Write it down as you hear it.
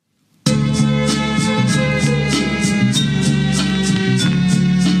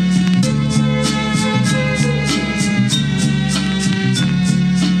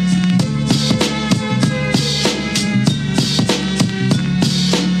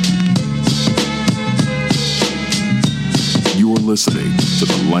listening to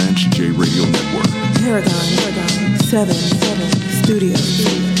the Lance J Radio Network. Paragon 7 Studios.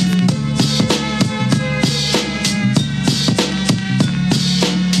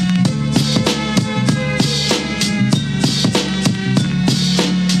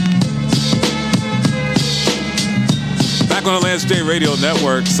 Back on the Lance J Radio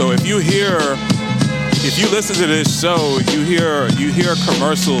Network. So if you listen to this show, you hear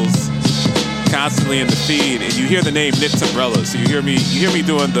commercials constantly in the feed, and you hear the name Nick Timbrella. So you hear me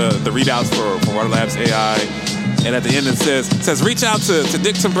doing the readouts for Water Labs AI, and at the end it says reach out to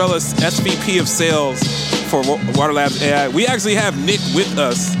Nick Timbrella, SVP of Sales for Water Labs AI. We actually have Nick with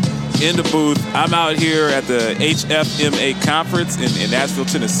us in the booth. I'm out here at the HFMA conference in Nashville,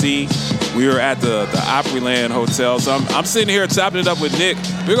 Tennessee. We were at the Opryland Hotel. So I'm sitting here chopping it up with Nick.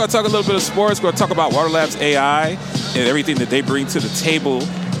 We're going to talk a little bit of sports. We're going to talk about Water Labs AI and everything that they bring to the table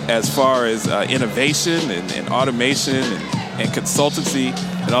as far as innovation and automation and consultancy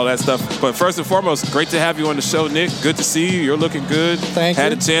and all that stuff. But first and foremost, great to have you on the show, Nick. Good to see you. You're looking good. Thank you.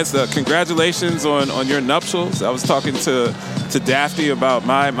 Had a chance to, congratulations on your nuptials. I was talking to Daphne about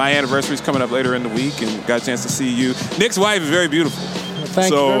my anniversary's coming up later in the week and got a chance to see you. Nick's wife is very beautiful.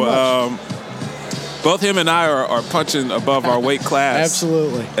 Thank you very much. Both him and I are punching above our weight class.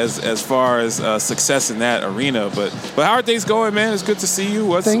 Absolutely. As far as success in that arena, but how are things going, man? It's good to see you.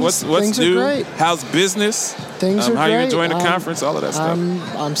 What's new? Are great. How's business? Things are how great. How you enjoying the conference? All of that stuff.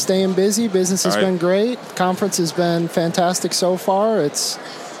 I'm staying busy. Business has been great. Conference has been fantastic so far. It's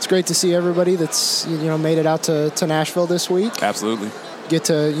great to see everybody that's made it out to Nashville this week. Absolutely. Get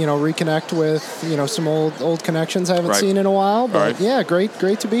to reconnect with some old connections I haven't seen in a while, but yeah,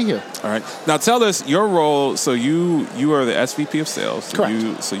 great to be here. All right, now tell us your role. So you are the SVP of Sales.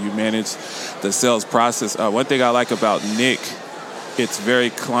 Correct. So you manage the sales process. One thing I like about Nick, it's very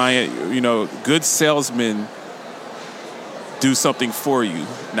client. Good salesmen do something for you,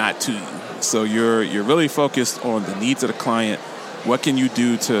 not to you. So you're really focused on the needs of the client. What can you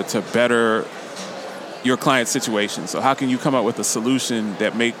do to better your client's situation? So how can you come up with a solution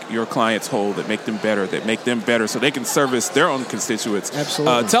that make your clients whole, that make them better so they can service their own constituents?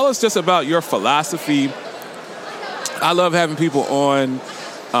 Absolutely. Tell us just about your philosophy. I love having people on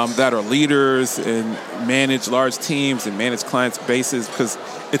that are leaders and manage large teams and manage clients' bases, because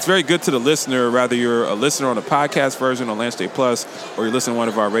it's very good to the listener, whether you're a listener on the podcast version on Lance J Plus or you're listening to one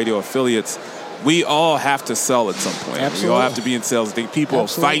of our radio affiliates. We all have to sell at some point. Absolutely. We all have to be in sales. I think people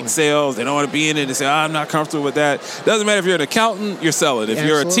fight sales. They don't want to be in it. They say, I'm not comfortable with that. Doesn't matter if you're an accountant, you're selling. If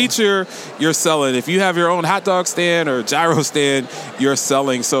you're a teacher, you're selling. If you have your own hot dog stand or gyro stand, you're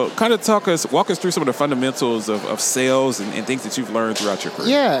selling. So kind of walk us through some of the fundamentals of sales and things that you've learned throughout your career.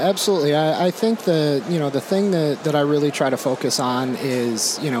 Yeah, absolutely. I think the thing that I really try to focus on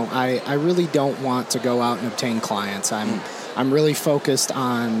is, I really don't want to go out and obtain clients. I'm really focused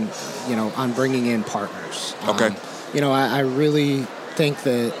on bringing in partners. Okay. I really think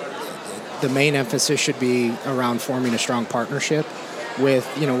that the main emphasis should be around forming a strong partnership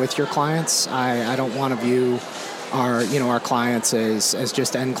with your clients. I don't want to view our clients as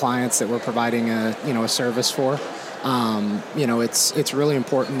just end clients that we're providing a service for. It's really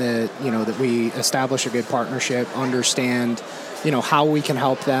important that we establish a good partnership, understand how we can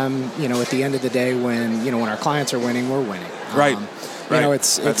help them. At the end of the day, when our clients are winning, we're winning. Right.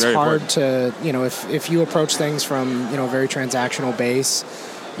 It's hard to if you approach things from a very transactional base,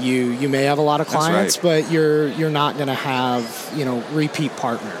 you may have a lot of clients, but you're not going to have repeat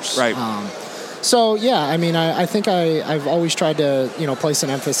partners. Right. So yeah, I think I've always tried to place an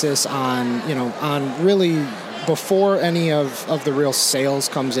emphasis on really before any of the real sales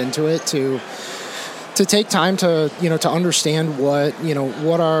comes into it to take time to understand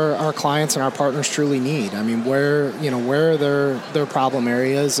what our clients and our partners truly need. Where are their problem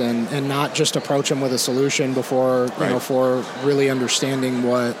areas, and not just approach them with a solution before for really understanding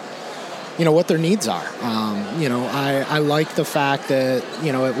what their needs are. I like the fact that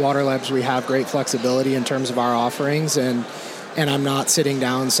at Water Labs we have great flexibility in terms of our offerings, and I'm not sitting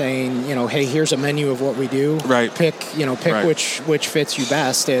down saying hey, here's a menu of what we do. Right. Pick which fits you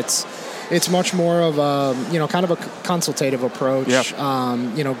best. It's much more of a, kind of a consultative approach,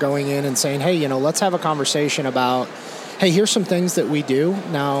 going in and saying, hey, let's have a conversation about, hey, here's some things that we do.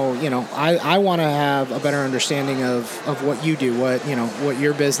 Now, I want to have a better understanding of what you do, what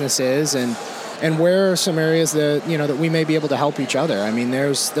your business is, and where are some areas that, that we may be able to help each other.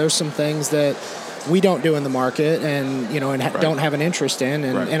 There's some things that we don't do in the market, and don't have an interest in,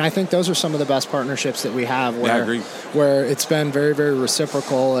 and, Right. and I think those are some of the best partnerships that we have. Where, I agree. Where it's been very, very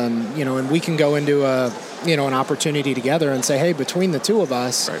reciprocal, and and we can go into an opportunity together and say, hey, between the two of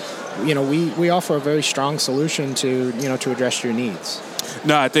us, Right. we offer a very strong solution to to address your needs.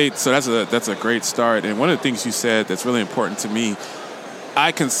 No, I think so. That's a great start. And one of the things you said that's really important to me,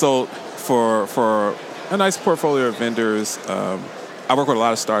 I consult for a nice portfolio of vendors. I work with a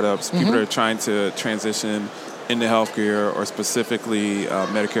lot of startups, people that are trying to transition into healthcare, or specifically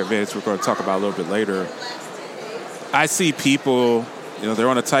Medicare Advantage. We're going to talk about a little bit later. I see people, they're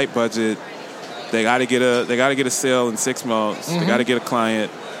on a tight budget. They got to get a sale in 6 months. They got to get a client,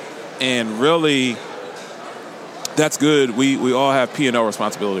 and really, that's good. We all have P&L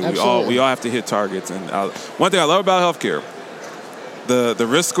responsibility. Absolutely. We all have to hit targets. And one thing I love about healthcare, the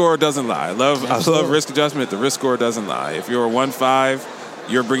risk score doesn't lie. I love risk adjustment. The risk score doesn't lie. If you're a 1.5,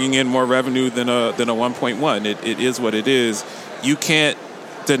 you're bringing in more revenue than a 1.1. It is what it is. You can't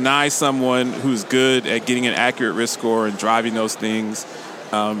deny someone who's good at getting an accurate risk score and driving those things.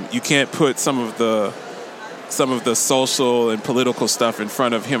 You can't put some of the social and political stuff in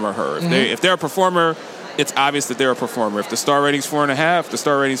front of him or her. If they're a performer, it's obvious that they're a performer. If the star rating's 4.5, the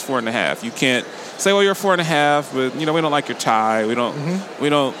star rating's 4.5. You can't say, well, you're 4.5, but we don't like your tie. We don't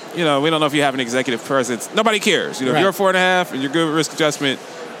know if you have an executive presence. Nobody cares. If Right. you're a 4.5 and you're good with risk adjustment,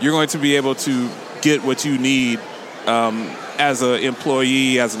 you're going to be able to get what you need as an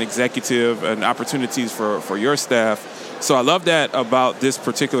employee, as an executive, and opportunities for your staff. So I love that about this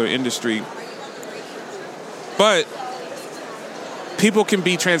particular industry. But people can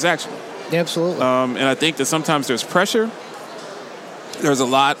be transactional. Absolutely. And I think that sometimes there's pressure. There's a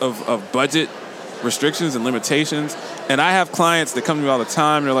lot of budget restrictions and limitations. And I have clients that come to me all the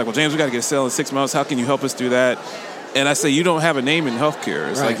time. They're like, well, James, we got to get a sale in 6 months. How can you help us do that? And I say, you don't have a name in healthcare.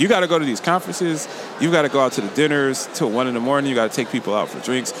 It's Right. like, you got to go to these conferences. You've got to go out to the dinners till 1 a.m. You got to take people out for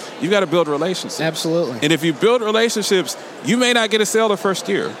drinks. You've got to build relationships. Absolutely. And if you build relationships, you may not get a sale the first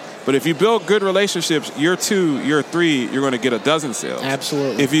year. But if you build good relationships, year 2, year 3, you're going to get a dozen sales.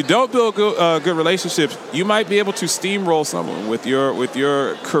 Absolutely. If you don't build good relationships, you might be able to steamroll someone with your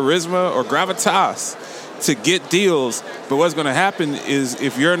charisma or gravitas to get deals. But what's going to happen is,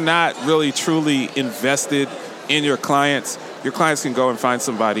 if you're not really truly invested in your clients can go and find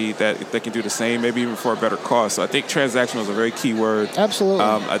somebody that can do the same, maybe even for a better cost. So I think transactional is a very key word. Absolutely.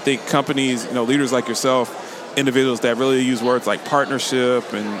 I think companies, leaders like yourself, individuals that really use words like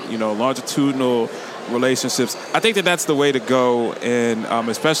partnership and longitudinal relationships, I think that's the way to go. And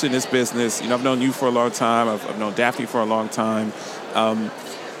especially in this business, I've known you for a long time. I've known Daphne for a long time.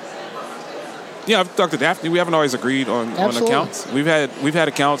 I've talked to Daphne. We haven't always agreed on accounts. We've had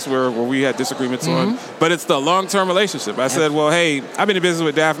accounts where we had disagreements on, but it's the long-term relationship. I said, well, hey, I've been in business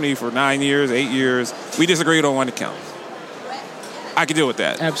with Daphne for 9 years, 8 years. We disagreed on one account. I can deal with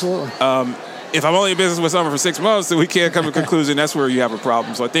that. Absolutely. If I'm only in business with someone for 6 months and we can't come to a conclusion, that's where you have a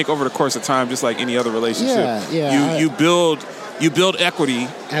problem. So I think over the course of time, just like any other relationship, you build equity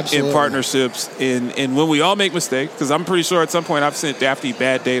Absolutely. in partnerships. And when we all make mistakes, because I'm pretty sure at some point I've sent Daphne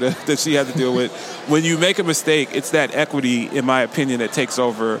bad data that she had to deal with. When you make a mistake, it's that equity, in my opinion, that takes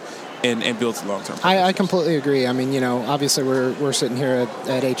over and builds long-term. I completely agree. I mean, obviously we're sitting here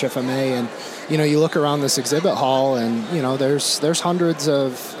at HFMA, and you look around this exhibit hall, and there's hundreds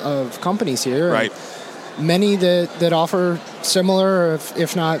of companies here, Right. Many that offer similar,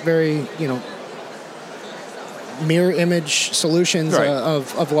 if not very mirror image solutions Right.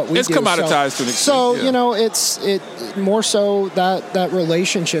 of what we do. It's commoditized to an extent. So yeah. it's more so that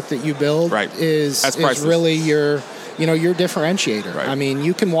relationship that you build Right. is priceless. really your differentiator. Right. I mean,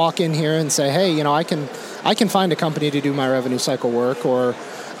 you can walk in here and say, hey, I can find a company to do my revenue cycle work, or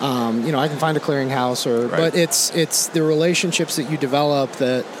I can find a clearinghouse, Right. but it's the relationships that you develop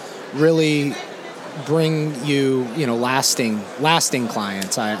that really bring you lasting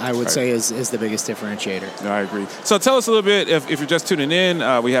clients. I would Right. say is the biggest differentiator. No, I agree. So tell us a little bit, if you're just tuning in,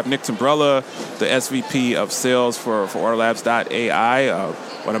 we have Nick Tambrella, the SVP of sales for OrderLabs.ai,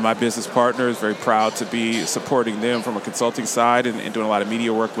 one of my business partners. Very proud to be supporting them from a consulting side and doing a lot of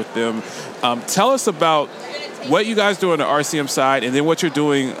media work with them. Tell us about what you guys do on the RCM side, and then what you're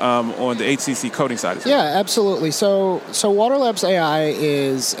doing on the HCC coding side as well. Yeah, absolutely. So WaterLabs AI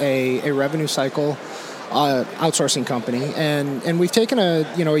is a revenue cycle outsourcing company, and we've taken a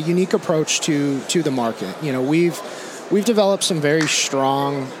unique approach to the market. We've developed some very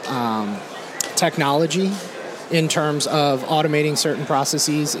strong technology in terms of automating certain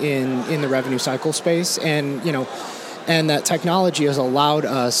processes in the revenue cycle space, and And that technology has allowed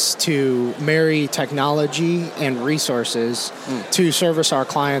us to marry technology and resources to service our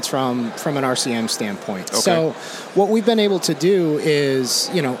clients from an RCM standpoint. Okay. So what we've been able to do is,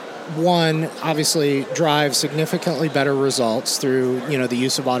 one, obviously drive significantly better results through, the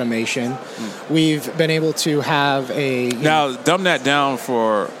use of automation. We've been able to have Now, dumb that down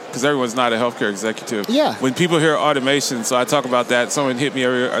because everyone's not a healthcare executive. Yeah. When people hear automation, so I talk about that, someone hit me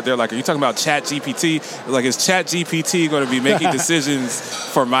earlier, they're like, are you talking about ChatGPT? Like, is ChatGPT going to be making decisions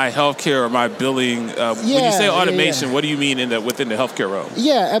for my healthcare or my billing? When you say automation, what do you mean within the healthcare realm?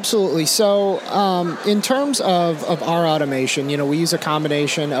 Yeah, absolutely. So in terms of our automation, we use a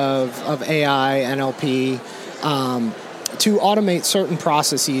combination of AI, NLP, to automate certain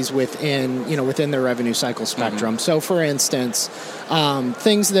processes within the revenue cycle spectrum. So for instance,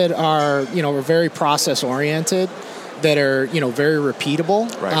 things that are, very process oriented, that are, very repeatable.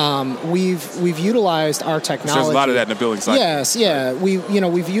 Right. We've utilized our technology. There's a lot of that in the billing cycle. Yes, yeah.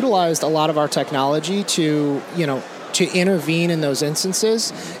 We've utilized a lot of our technology to intervene in those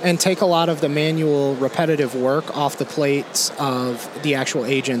instances and take a lot of the manual repetitive work off the plates of the actual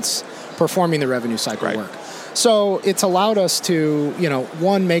agents performing the revenue cycle work. So it's allowed us to,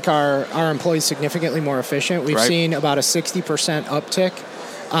 one, make our employees significantly more efficient. We've seen about a 60% uptick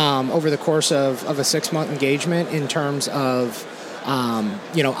over the course of a 6-month engagement in terms of,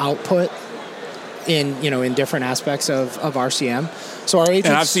 output in different aspects of RCM. So our agents,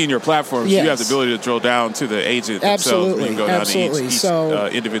 and I've seen your platforms. Yes. You have the ability to drill down to the agent themselves. You can go down to each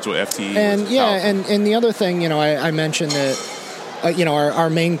individual FTE. And the other thing, I mentioned that. Our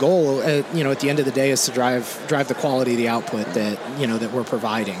main goal, at the end of the day, is to drive the quality of the output that we're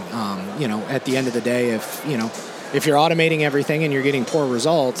providing. At the end of the day, if you're automating everything and you're getting poor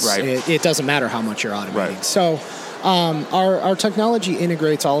results, it doesn't matter how much you're automating. Right. So our technology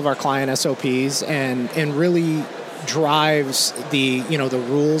integrates all of our client SOPs and really drives the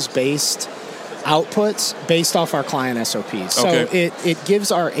rules-based outputs based off our client SOPs. So it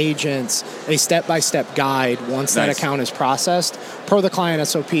gives our agents a step-by-step guide once that account is processed per the client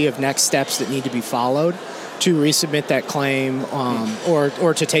SOP of next steps that need to be followed to resubmit that claim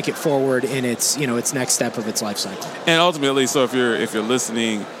or to take it forward in its next step of its life cycle. And ultimately, so if you're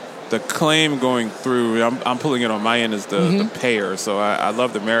listening, the claim going through, I'm pulling it on my end as the payer. So I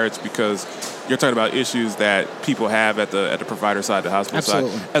love the marriage because you're talking about issues that people have at the provider side, the hospital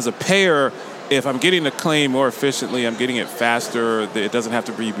side. As a payer, if I'm getting the claim more efficiently, I'm getting it faster, it doesn't have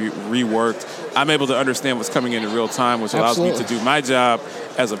to be reworked, I'm able to understand what's coming in real time, which allows me to do my job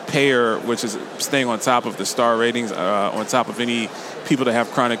as a payer, which is staying on top of the star ratings, on top of any people that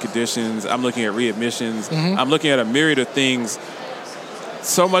have chronic conditions. I'm looking at readmissions. I'm looking at a myriad of things.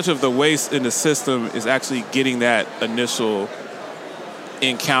 So much of the waste in the system is actually getting that initial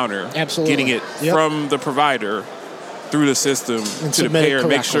encounter, getting it from the provider through the system to the payer,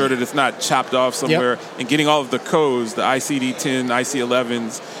 make sure that it's not chopped off somewhere, and getting all of the codes, the ICD-10,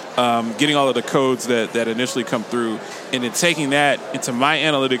 IC11s, getting all of the codes that initially come through, and then taking that into my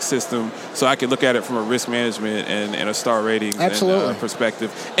analytics system so I can look at it from a risk management and a star rating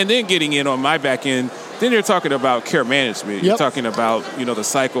perspective. And then getting in on my back end, then you're talking about care management. You're talking about, the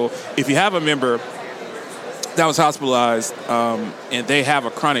cycle. If you have a member that was hospitalized and they have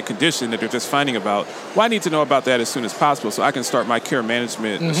a chronic condition that they're just finding about, well, I need to know about that as soon as possible so I can start my care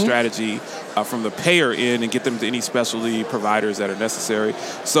management strategy from the payer end and get them to any specialty providers that are necessary.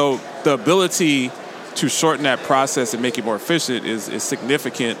 So the ability to shorten that process and make it more efficient is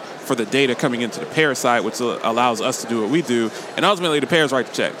significant for the data coming into the payer side, which allows us to do what we do. And ultimately, the payers write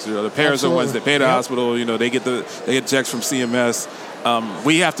the checks. The payers are the ones that pay the hospital. They get checks from CMS.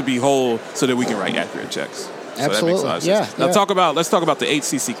 We have to be whole so that we can write accurate checks. So that makes a lot of sense. Now let's talk about the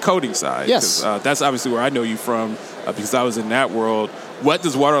HCC coding side. Yes. That's obviously where I know you from because I was in that world. What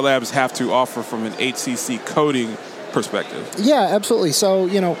does Water Labs have to offer from an HCC coding perspective? Yeah, absolutely.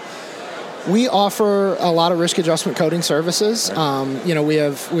 So, we offer a lot of risk adjustment coding services. We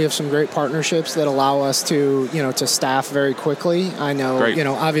have some great partnerships that allow us to staff very quickly. I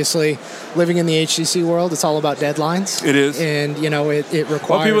know, obviously living in the HCC world, it's all about deadlines. It is. And, it requires...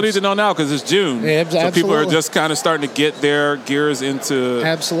 Well, people need to know now because it's June. So people are just kind of starting to get their gears into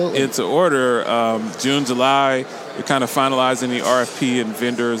order. June, July, you're kind of finalizing the RFP and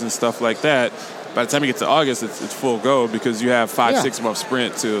vendors and stuff like that. By the time you get to August, it's full go because you have 5-6 month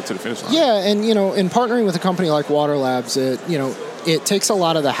sprint to the finish line. Yeah, and in partnering with a company like Water Labs, it takes a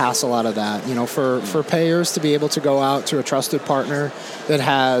lot of the hassle out of that. For payers to be able to go out to a trusted partner that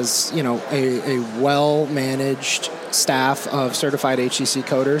has a well managed staff of certified HCC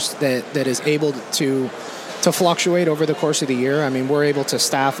coders that is able to to fluctuate over the course of the year. I mean, we're able to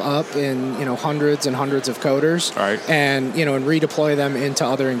staff up in, hundreds and hundreds of coders, All right. and redeploy them into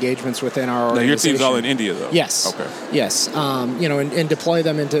other engagements within our organization. Now, your team's all in India, though. Yes. Okay. Yes. And deploy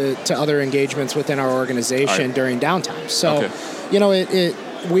them into other engagements within our organization Right. during downtime. So, Okay.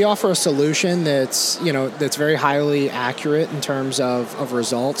 we offer a solution that's very highly accurate in terms of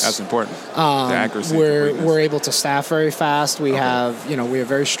results. That's important. The accuracy. We're able to staff very fast. We have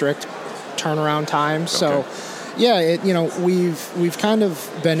very strict turnaround time. So, we've kind of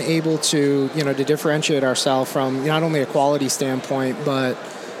been able to differentiate ourselves from not only a quality standpoint, but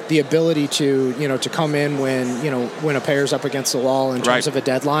the ability to come in when a payer's up against the wall in terms of a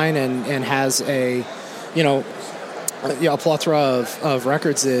deadline and has a plethora of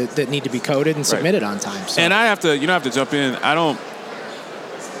records that need to be coded and submitted on time. So. And I have to jump in. I'm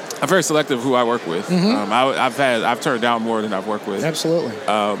very selective who I work with. Mm-hmm. I've turned down more than I've worked with. Absolutely.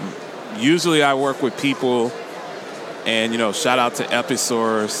 Usually I work with people, and shout out to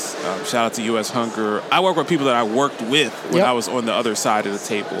Episource, shout out to U.S. Hunger. I work with people that I worked with when I was on the other side of the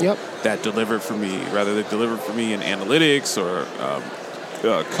table that delivered for me, rather they delivered for me in analytics or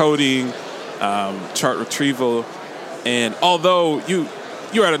coding, chart retrieval. And although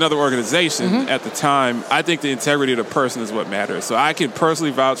you're at another organization at the time, I think the integrity of the person is what matters. So I can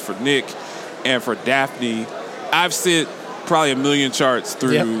personally vouch for Nick and for Daphne. I've sent probably 1 million charts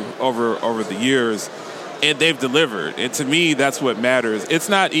through over the years, and they've delivered. And to me, that's what matters. It's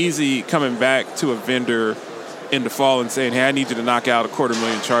not easy coming back to a vendor in the fall and saying, hey, I need you to knock out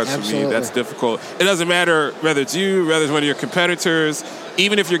 250,000 charts for me. That's difficult. It doesn't matter whether it's you, whether it's one of your competitors.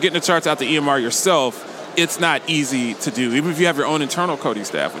 Even if you're getting the charts out the EMR yourself, it's not easy to do. Even if you have your own internal coding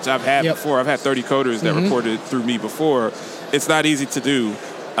staff, which I've had before. I've had 30 coders that reported through me before. It's not easy to do.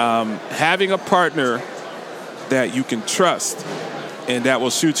 Having a partner that you can trust and that will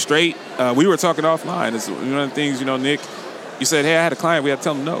shoot straight. We were talking offline. It's one of the things, Nick, you said, hey, I had a client. We had to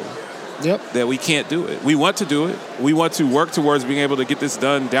tell them no. That we can't do it. We want to do it. We want to work towards being able to get this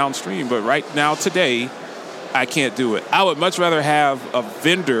done downstream. But right now, today, I can't do it. I would much rather have a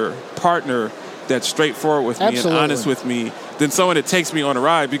vendor partner that's straightforward with me and honest with me than someone that takes me on a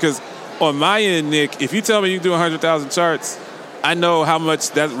ride. Because on my end, Nick, if you tell me you do 100,000 charts, I know how much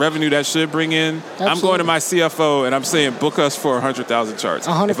that revenue that should bring in. Absolutely. I'm going to my CFO and I'm saying, book us for 100,000 charts.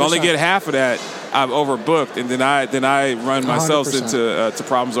 100%. If I only get half of that, I've overbooked, and then I run myself 100%. into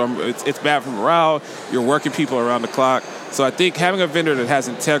problems. It's bad for morale. You're working people around the clock. So I think having a vendor that has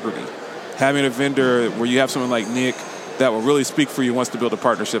integrity, having a vendor where you have someone like Nick that will really speak for you, wants to build a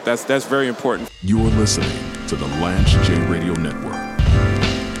partnership, that's very important. You are listening to the Lance J Radio Network.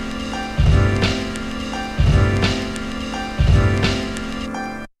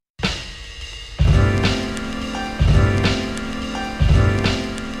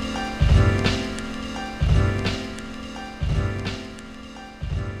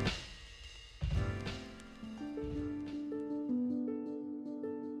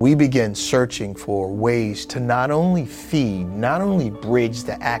 We begin searching for ways to not only feed, not only bridge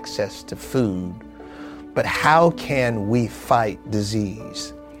the access to food, but how can we fight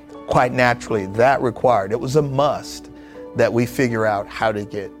disease? Quite naturally, that required, it was a must that we figure out how to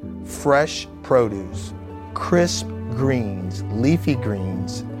get fresh produce, crisp greens, leafy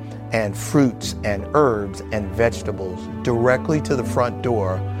greens, and fruits and herbs and vegetables directly to the front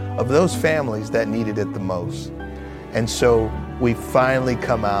door of those families that needed it the most. And so we finally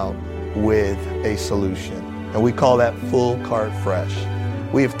come out with a solution, and we call that Full Cart Fresh.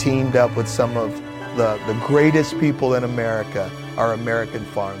 We have teamed up with some of the greatest people in America, our American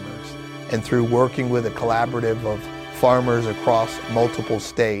farmers. And through working with a collaborative of farmers across multiple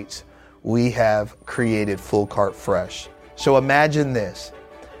states, we have created Full Cart Fresh. So imagine this,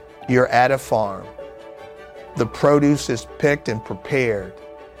 you're at a farm, the produce is picked and prepared,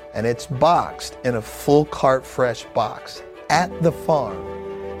 and it's boxed in a Full Cart Fresh box at the farm.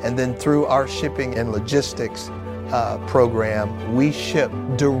 And then through our shipping and logistics program, we ship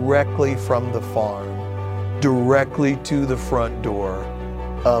directly from the farm, directly to the front door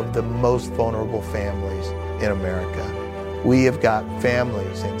of the most vulnerable families in America. We have got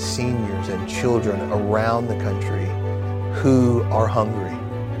families and seniors and children around the country who are hungry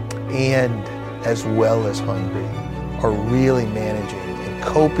and, as well as hungry, are really managing and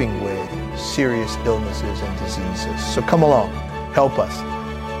coping with serious illnesses and diseases. So come along, help us.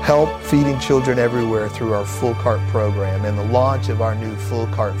 Help feeding children everywhere through our Full Cart program and the launch of our new Full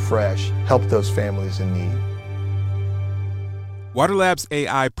Cart Fresh. Help those families in need. WaterLabs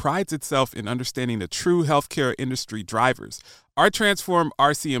AI prides itself in understanding the true healthcare industry drivers. Our Transform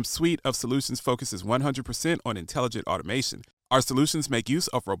RCM suite of solutions focuses 100% on intelligent automation. Our solutions make use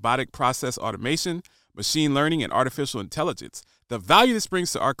of robotic process automation, machine learning, and artificial intelligence. The value this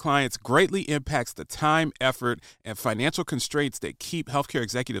brings to our clients greatly impacts the time, effort, and financial constraints that keep healthcare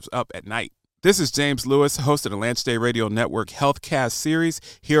executives up at night. This is James Lewis, host of the Lance J Radio Network HealthCast series,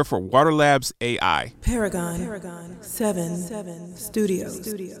 here for Water Labs AI. Paragon 7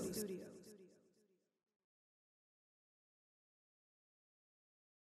 Studios.